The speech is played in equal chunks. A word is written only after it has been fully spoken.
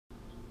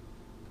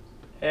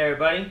Hey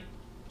everybody,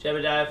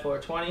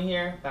 Jebadia420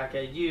 here, back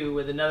at you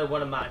with another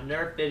one of my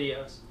Nerf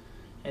videos.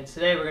 And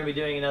today we're going to be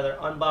doing another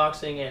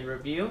unboxing and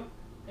review,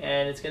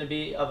 and it's going to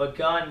be of a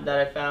gun that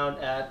I found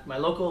at my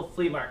local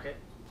flea market.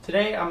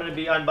 Today I'm going to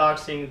be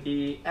unboxing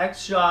the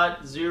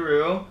X-Shot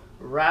Zuru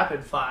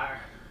Rapid Fire.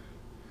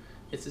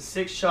 It's a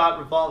 6-shot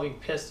revolving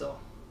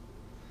pistol.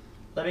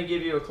 Let me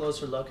give you a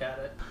closer look at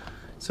it.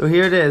 So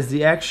here it is,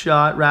 the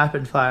X-Shot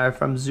Rapid Fire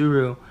from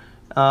Zuru.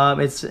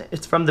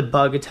 It's from the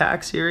Bug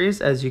Attack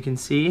series, as you can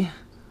see,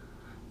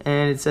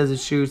 and it says it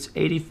shoots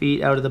 80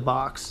 feet out of the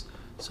box.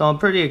 So I'm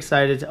pretty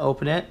excited to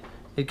open it.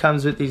 It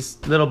comes with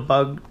these little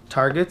bug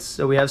targets,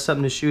 so we have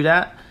something to shoot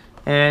at.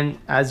 And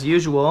as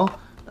usual,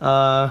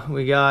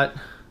 we got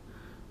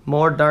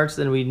more darts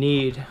than we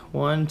need.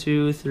 1,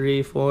 2,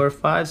 3, 4,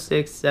 5,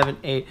 6, 7,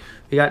 8.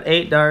 We got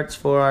 8 darts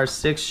for our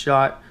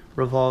 6-shot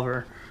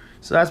revolver.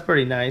 So that's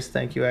pretty nice.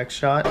 Thank you,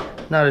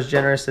 X-Shot. Not as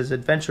generous as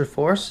Adventure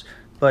Force,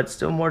 but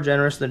still more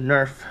generous than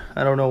Nerf.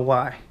 I don't know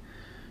why.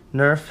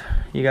 Nerf,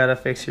 you gotta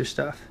fix your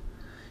stuff.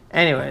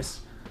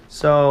 Anyways,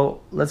 so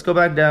let's go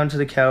back down to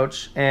the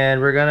couch, and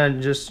we're gonna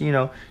just,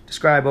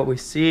 describe what we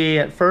see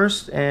at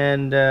first,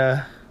 and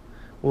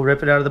we'll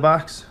rip it out of the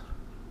box.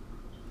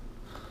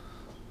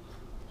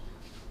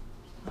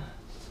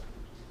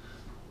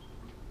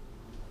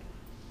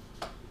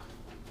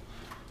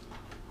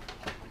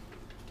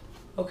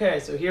 Okay,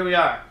 so here we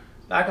are,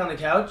 back on the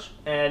couch,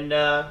 and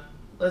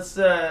let's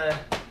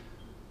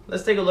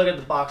take a look at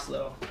the box a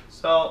little.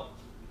 So,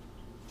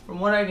 from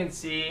what I can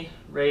see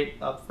right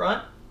up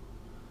front,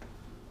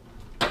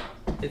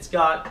 it's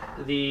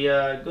got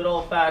the good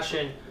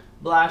old-fashioned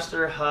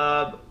blaster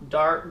hub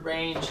dart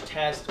range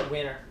test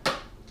winner.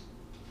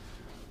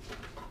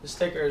 The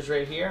sticker is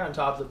right here on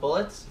top of the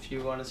bullets, if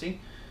you want to see.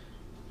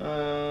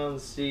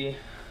 Let's see,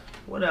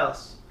 what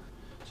else?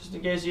 Just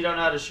in case you don't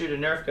know how to shoot a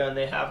Nerf gun,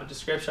 they have a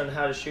description on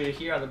how to shoot it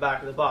here on the back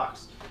of the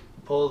box.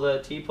 You pull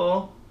the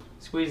T-pull,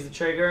 squeeze the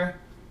trigger,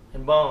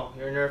 and boom,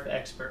 you're a Nerf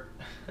expert.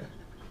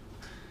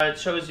 It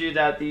shows you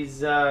that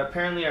these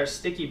apparently are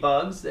sticky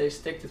bugs. They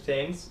stick to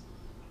things.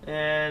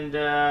 And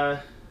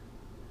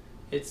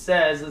it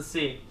says, let's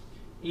see,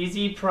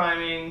 easy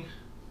priming.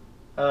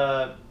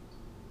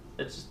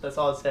 That's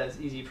all it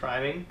says, easy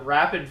priming.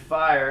 Rapid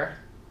fire.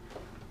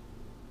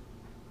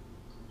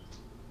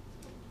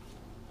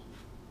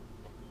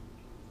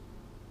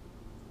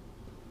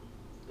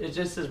 It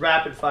just says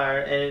rapid fire,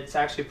 and it's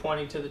actually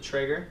pointing to the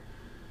trigger.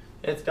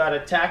 It's got a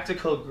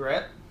tactical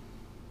grip.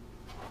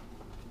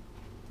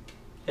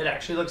 It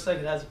actually looks like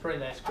it has a pretty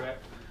nice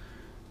grip.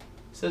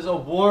 It says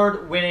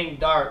award-winning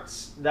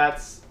darts.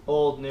 That's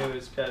old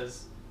news,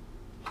 because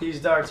these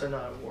darts are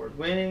not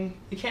award-winning.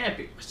 They can't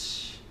be.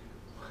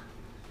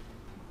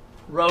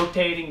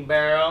 Rotating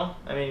barrel.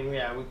 I mean,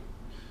 yeah,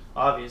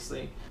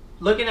 obviously.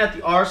 Looking at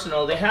the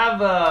arsenal, they have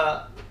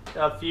a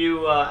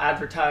few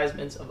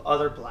advertisements of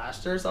other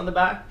blasters on the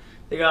back.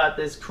 They got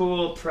this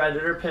cool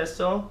Predator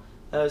pistol,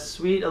 a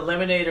sweet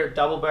Eliminator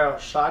double barrel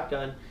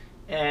shotgun,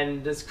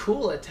 and this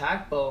cool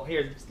attack bow.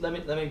 Here, let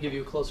me give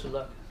you a closer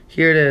look.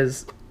 Here it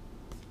is.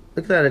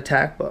 Look at that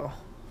attack bow.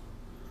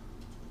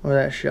 Or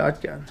that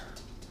shotgun.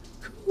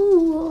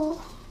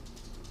 Cool.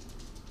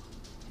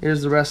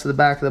 Here's the rest of the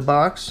back of the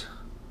box.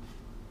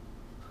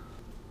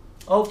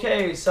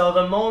 Okay, so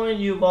the moment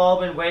you've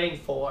all been waiting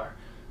for.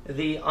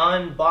 The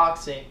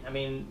unboxing. I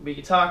mean, we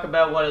could talk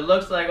about what it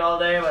looks like all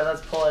day, but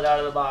let's pull it out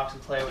of the box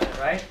and play with it,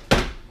 right?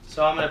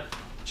 So I'm going to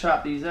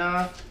chop these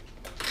off.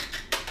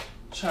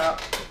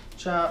 Chop,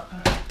 chop.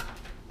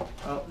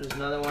 Oh, there's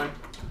another one.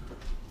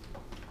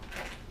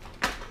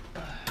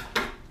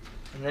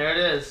 And there it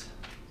is.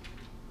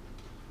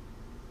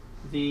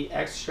 The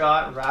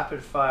X-Shot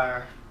Rapid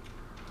Fire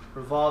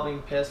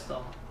revolving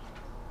pistol.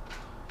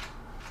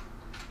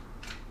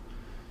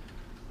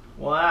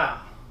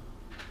 Wow.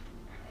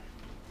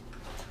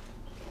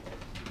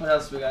 What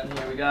else we got in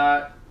here? We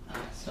got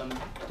some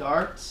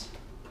darts.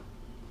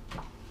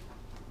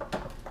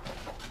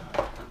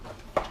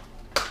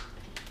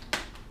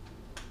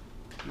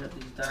 Get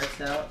these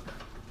darts out.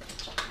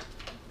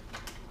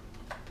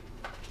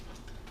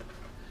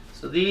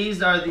 So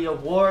these are the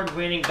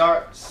award-winning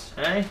darts,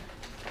 eh?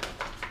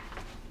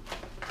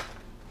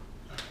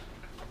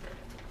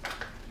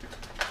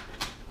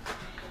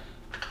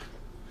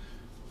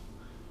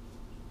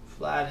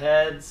 Flat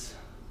heads.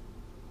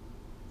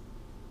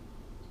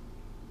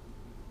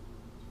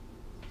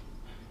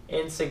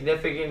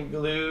 Insignificant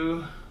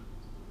glue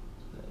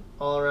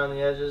all around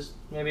the edges.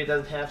 Maybe it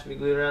doesn't have to be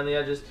glued around the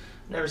edges.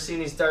 Never seen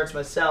these darts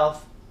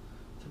myself.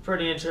 They're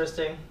pretty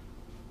interesting.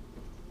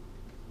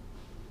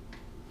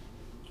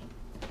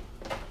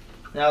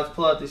 Now let's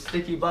pull out these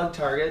sticky bug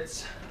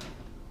targets.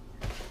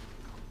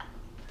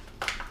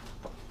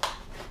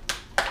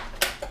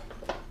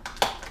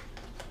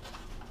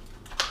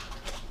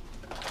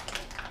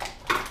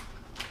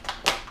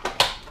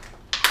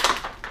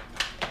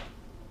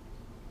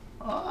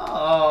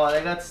 Oh,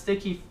 they got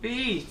sticky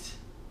feet.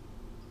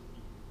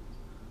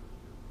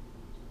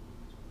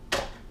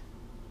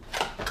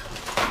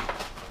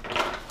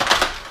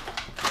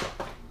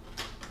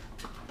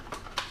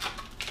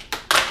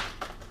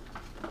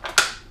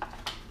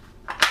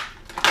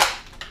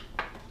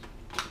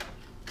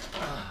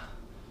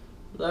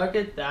 Look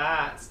at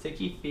that,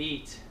 sticky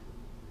feet.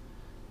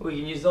 We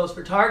can use those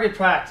for target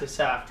practice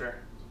after.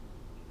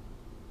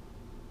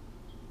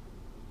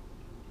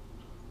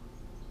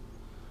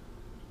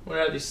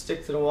 Wonder how these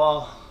stick to the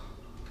wall.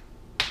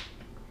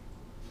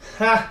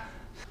 Ha!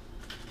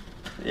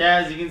 Yeah,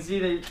 as you can see,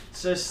 they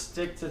just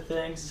stick to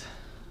things.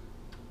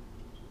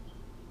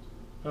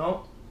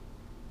 Nope,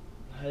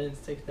 I didn't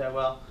stick that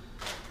well.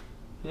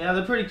 Yeah,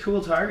 they're pretty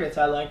cool targets.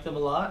 I like them a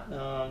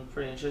lot.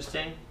 Pretty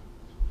interesting.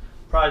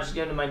 Probably just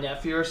give them to my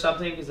nephew or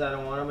something because I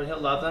don't want him, but he'll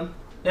love them.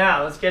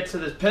 Now, let's get to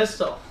this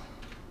pistol.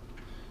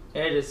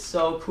 It is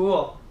so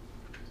cool.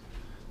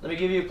 Let me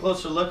give you a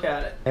closer look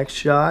at it. Next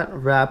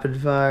shot,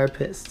 rapid fire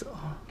pistol.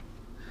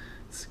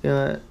 It's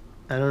got,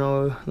 I don't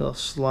know, a little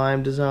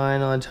slime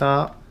design on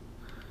top.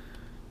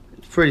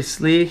 It's pretty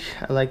sleek.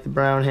 I like the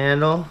brown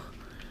handle.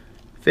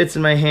 Fits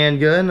in my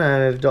hand good. I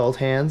have adult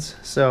hands,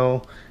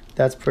 so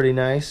that's pretty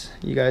nice.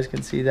 You guys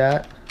can see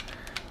that.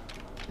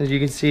 As you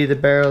can see, the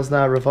barrel's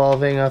not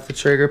revolving off the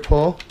trigger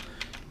pull.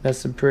 That's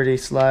some pretty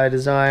sly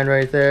design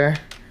right there.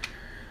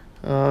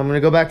 I'm gonna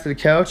go back to the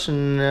couch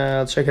and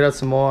I'll check it out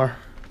some more.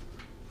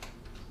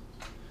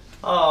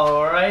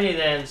 Alrighty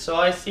then, so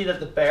I see that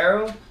the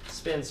barrel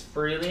spins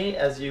freely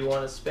as you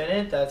want to spin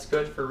it. That's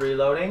good for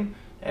reloading.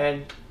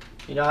 And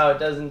you know how it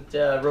doesn't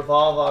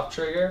revolve off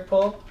trigger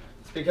pull?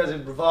 It's because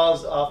it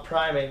revolves off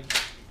priming.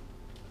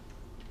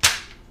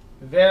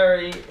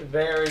 Very,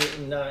 very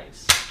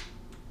nice.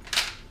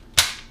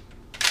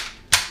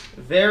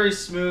 Very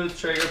smooth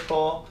trigger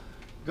pull.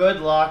 Good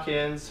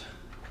lock-ins.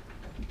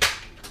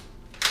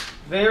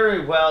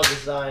 Very well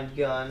designed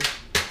gun.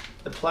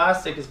 The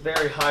plastic is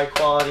very high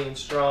quality and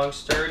strong,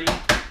 sturdy.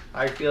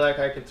 I feel like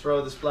I could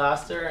throw this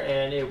blaster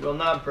and it will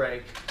not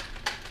break.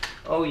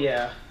 Oh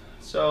yeah.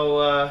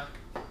 So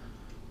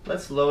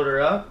let's load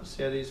her up.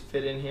 See how these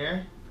fit in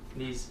here.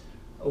 These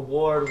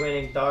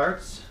award-winning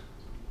darts.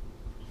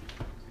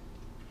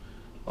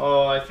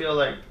 Oh, I feel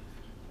like,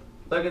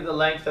 look at the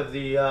length of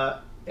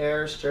the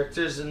air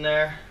restrictors in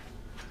there.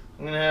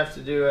 I'm gonna have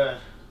to do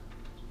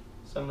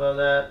something of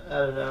that. I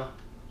don't know.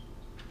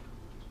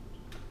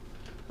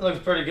 It looks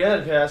pretty good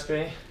if you ask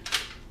me.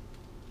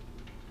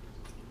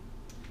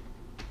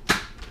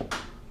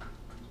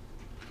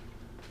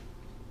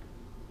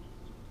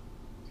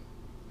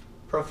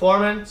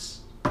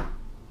 Performance,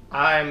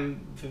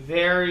 I'm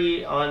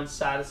very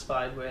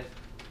unsatisfied with.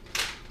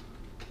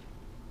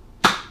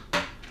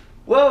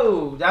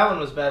 Whoa, that one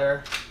was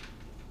better.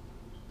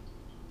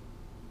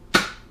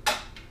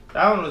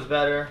 That one was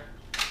better.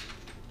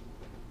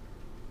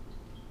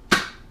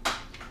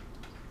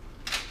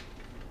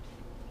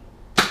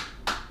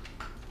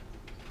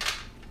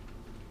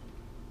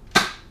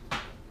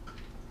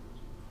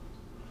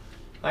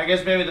 I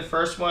guess maybe the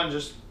first one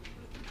just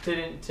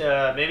didn't,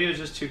 maybe it was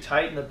just too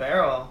tight in the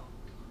barrel.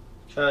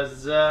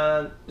 Because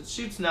it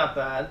shoots not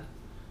bad.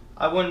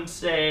 I wouldn't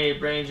say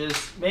it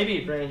ranges, maybe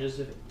it ranges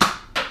if it,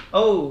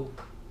 oh,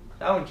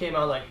 that one came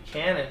out like a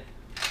cannon.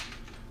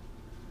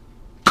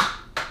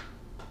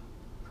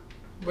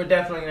 We're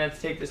definitely going to have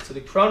to take this to the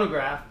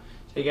chronograph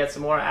to get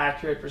some more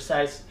accurate,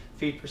 precise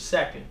feet per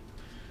second.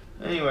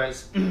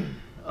 Anyways,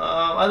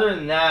 other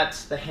than that,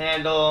 the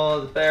handle,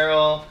 the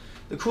barrel,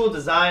 the cool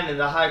design and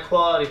the high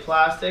quality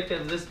plastic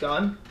of this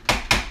gun,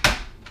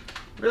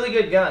 really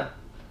good gun.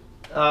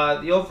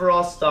 The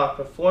overall stock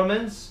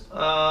performance,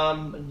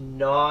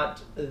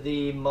 not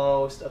the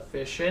most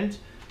efficient.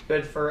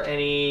 Good for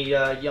any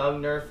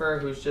young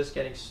nerfer who's just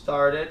getting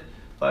started,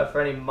 but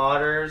for any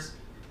modders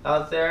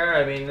out there,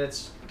 I mean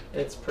it's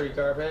pretty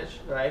garbage,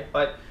 right?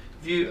 But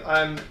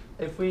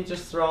if we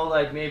just throw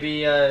like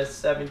maybe a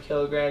 7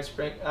 kilogram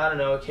spring, I don't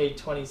know, a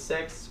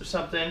K26 or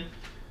something,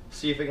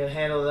 see if we can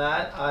handle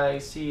that. I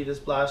see this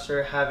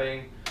blaster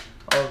having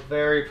a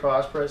very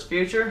prosperous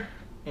future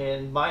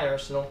in my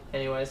arsenal,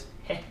 anyways.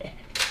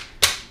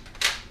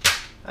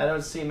 I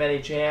don't see many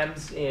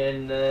jams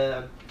in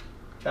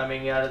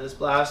coming out of this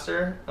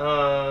blaster.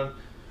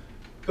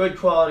 Good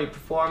quality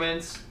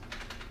performance,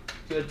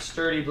 good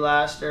sturdy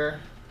blaster.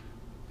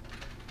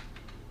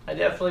 I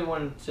definitely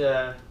wouldn't.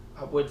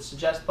 I would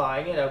suggest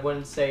buying it. I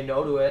wouldn't say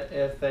no to it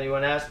if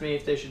anyone asked me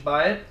if they should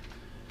buy it.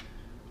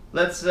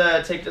 Let's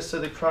take this to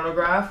the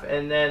chronograph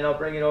and then I'll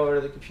bring it over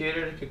to the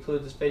computer to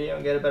conclude this video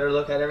and get a better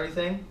look at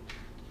everything.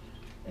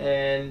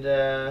 And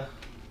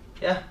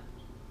yeah,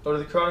 go to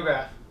the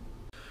chronograph.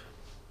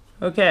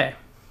 Okay,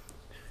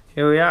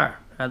 here we are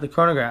at the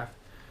chronograph.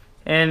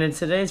 And in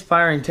today's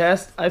firing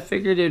test, I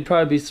figured it would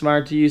probably be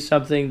smart to use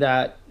something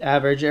that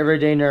average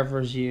everyday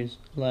nerfers use,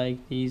 like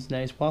these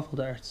nice waffle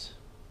darts.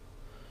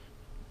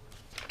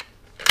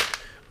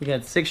 We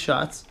got 6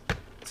 shots.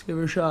 Let's give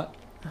her a shot.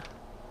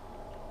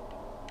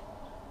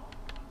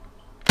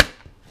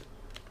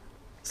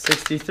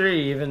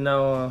 63, even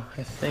though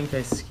I think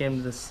I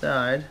skimmed the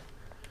side.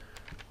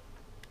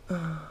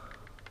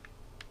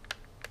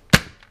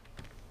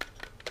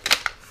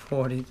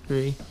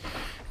 43.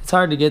 It's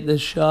hard to get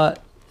this shot.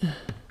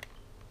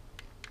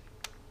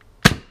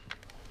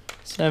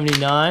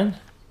 79.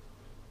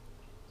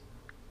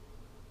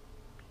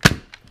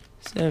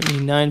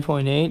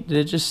 79.8. Did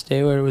it just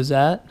stay where it was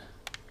at?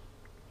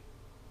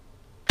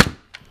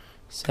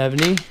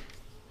 70.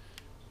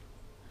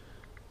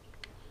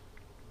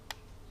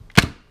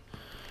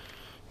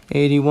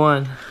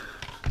 81.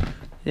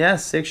 Yeah,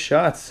 6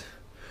 shots.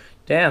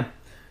 Damn.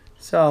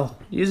 So,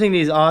 using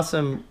these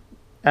awesome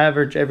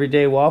average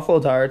everyday waffle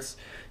darts,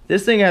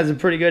 this thing has a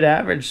pretty good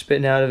average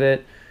spitting out of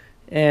it,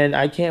 and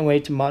I can't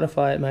wait to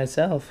modify it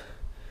myself.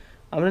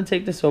 I'm going to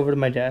take this over to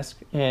my desk,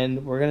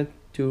 and we're going to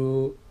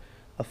do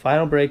a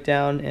final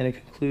breakdown and a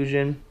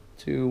conclusion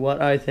to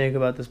what I think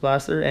about this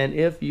blaster and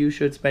if you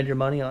should spend your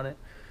money on it.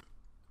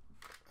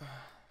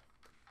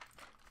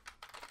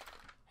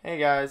 Hey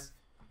guys,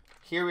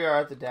 here we are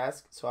at the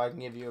desk so I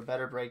can give you a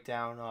better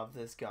breakdown of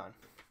this gun.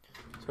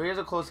 So here's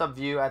a close-up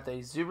view at the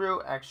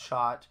Subaru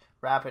X-Shot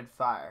Rapid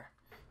Fire.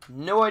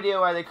 No idea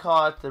why they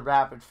call it the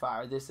Rapid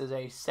Fire. This is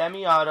a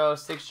semi-auto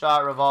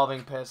 6-shot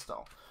revolving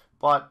pistol.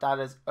 But that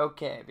is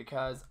okay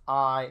because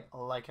I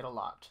like it a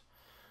lot.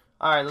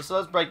 Alright, so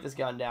let's break this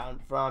gun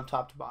down from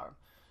top to bottom.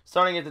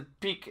 Starting at the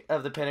peak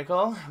of the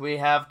pinnacle, we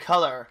have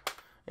color.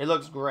 It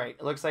looks great.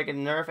 It looks like a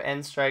Nerf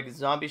N-Strike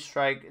Zombie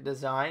Strike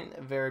design.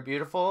 Very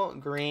beautiful.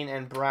 Green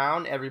and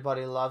brown.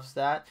 Everybody loves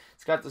that.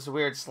 It's got this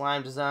weird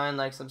slime design,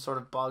 like some sort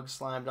of bug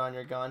slimed on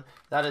your gun.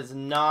 That is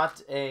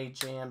not a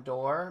jam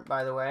door,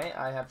 by the way.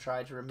 I have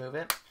tried to remove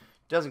it.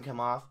 Doesn't come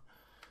off.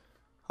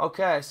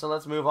 Okay, so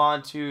let's move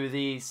on to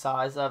the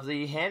size of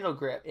the handle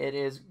grip. It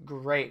is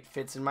great.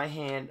 Fits in my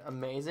hand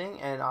amazing,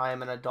 and I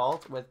am an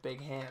adult with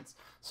big hands.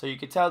 So you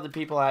could tell the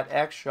people at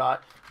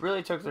X-Shot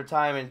really took their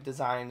time in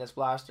designing this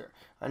blaster.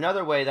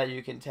 Another way that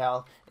you can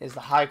tell is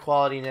the high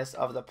qualityness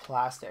of the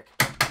plastic.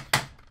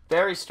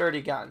 Very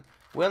sturdy gun.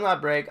 Will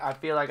not break. I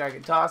feel like I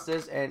can toss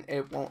this and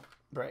it won't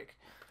break.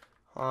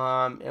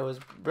 It was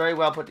very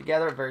well put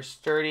together, very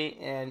sturdy,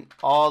 and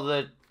all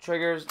the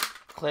triggers,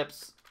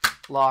 clips,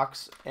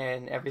 locks,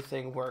 and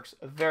everything works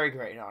very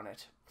great on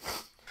it.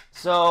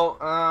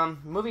 So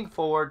moving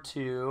forward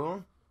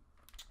to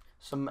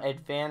some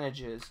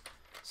advantages.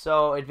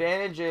 So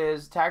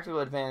tactical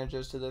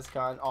advantages to this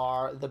gun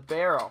are the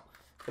barrel.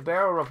 The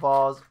barrel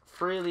revolves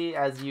freely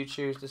as you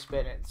choose to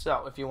spin it.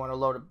 So if you want to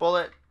load a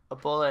bullet, a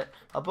bullet,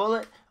 a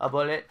bullet, a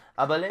bullet,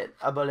 a bullet,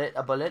 a bullet,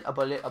 a bullet, a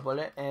bullet, a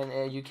bullet,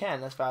 and you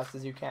can as fast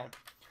as you can.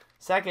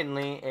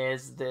 Secondly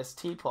is this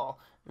T-pull.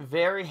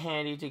 Very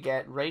handy to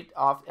get right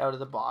off out of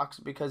the box,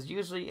 because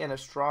usually in a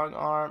strong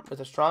arm,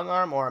 with a strong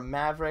arm or a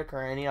Maverick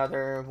or any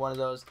other one of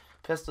those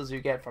pistols you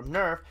get from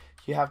Nerf,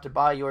 you have to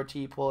buy your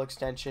T-pull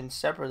extension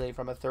separately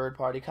from a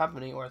third-party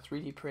company or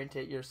 3D print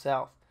it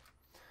yourself.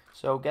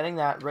 So getting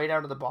that right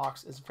out of the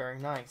box is very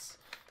nice,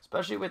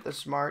 especially with the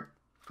smart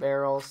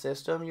barrel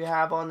system you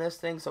have on this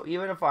thing. So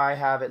even if I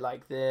have it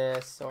like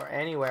this or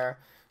anywhere,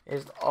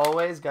 it's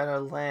always gonna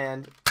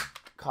land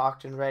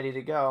cocked and ready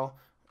to go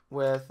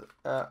with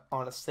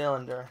on a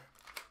cylinder.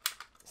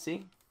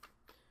 See?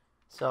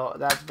 So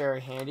that's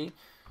very handy.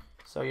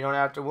 So you don't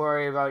have to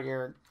worry about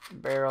your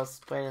barrel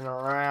spinning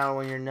around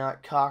when you're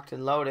not cocked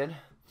and loaded.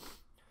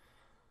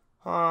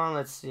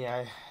 Let's see.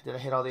 Did I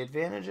hit all the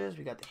advantages?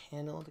 We got the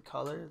handle, the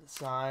color, the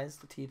size,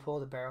 the T-pull,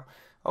 the barrel.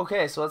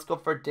 Okay, so let's go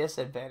for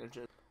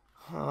disadvantages.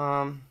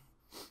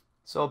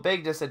 So a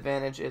big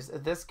disadvantage is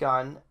this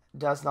gun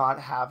does not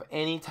have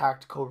any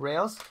tactical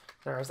rails.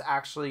 There is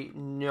actually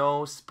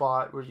no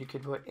spot where you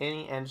could put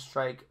any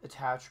N-Strike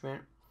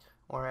attachment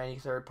or any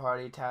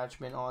third-party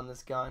attachment on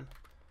this gun.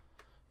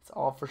 It's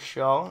all for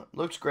show.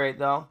 Looks great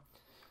though.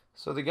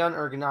 So the gun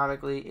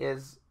ergonomically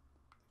is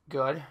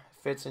good.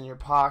 Fits in your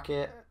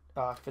pocket,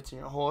 fits in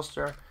your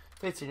holster,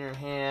 fits in your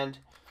hand,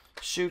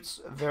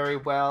 shoots very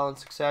well in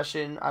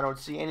succession. I don't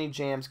see any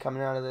jams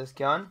coming out of this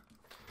gun.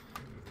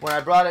 When I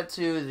brought it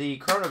to the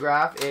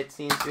chronograph, it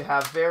seems to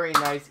have very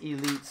nice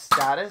elite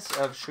status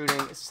of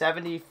shooting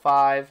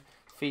 75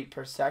 feet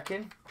per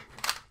second.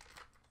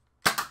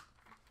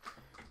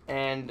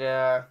 And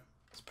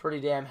it's pretty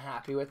damn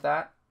happy with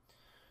that.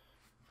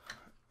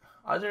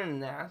 Other than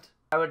that,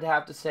 I would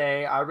have to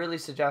say I really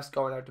suggest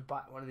going out to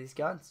buy one of these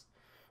guns.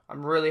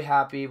 I'm really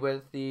happy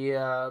with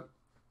the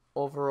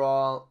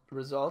overall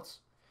results.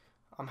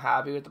 I'm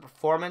happy with the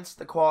performance,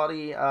 the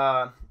quality,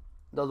 the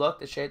look,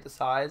 the shape, the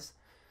size,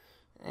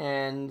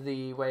 and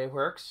the way it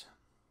works.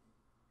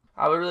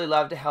 I would really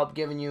love to help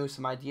giving you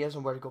some ideas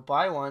on where to go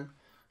buy one,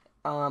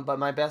 but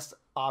my best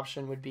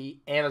option would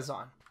be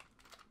Amazon.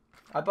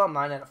 I bought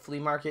mine at a flea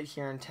market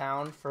here in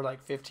town for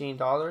like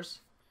 $15.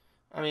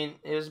 I mean,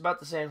 it was about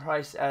the same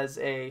price as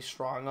a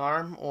strong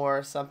arm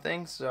or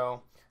something,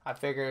 so I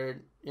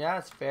figured, yeah,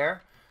 it's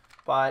fair.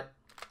 But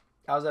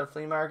I was at a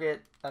flea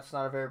market. That's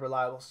not a very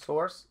reliable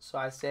source, so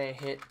I say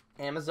hit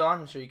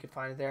Amazon. I'm sure you can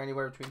find it there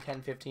anywhere between $10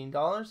 and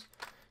 $15.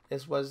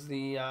 This was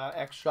the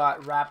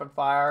X-Shot Rapid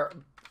Fire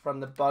from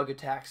the Bug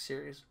Attack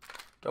series.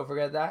 Don't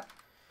forget that.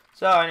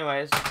 So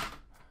anyways,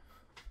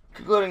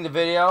 concluding the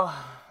video,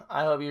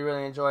 I hope you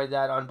really enjoyed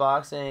that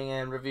unboxing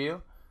and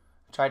review.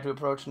 I tried to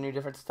approach a new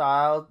different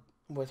style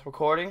with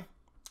recording.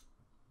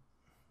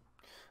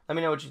 Let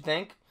me know what you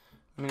think.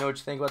 Let me know what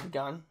you think about the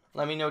gun.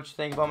 Let me know what you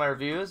think about my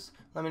reviews.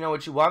 Let me know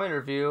what you want me to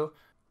review.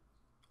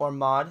 or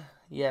mod.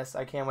 Yes,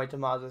 I can't wait to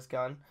mod this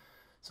gun.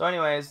 So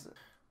anyways,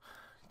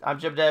 I'm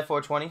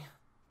Jebadia420.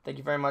 Thank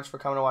you very much for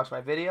coming to watch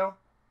my video,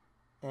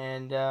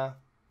 and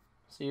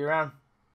see you around.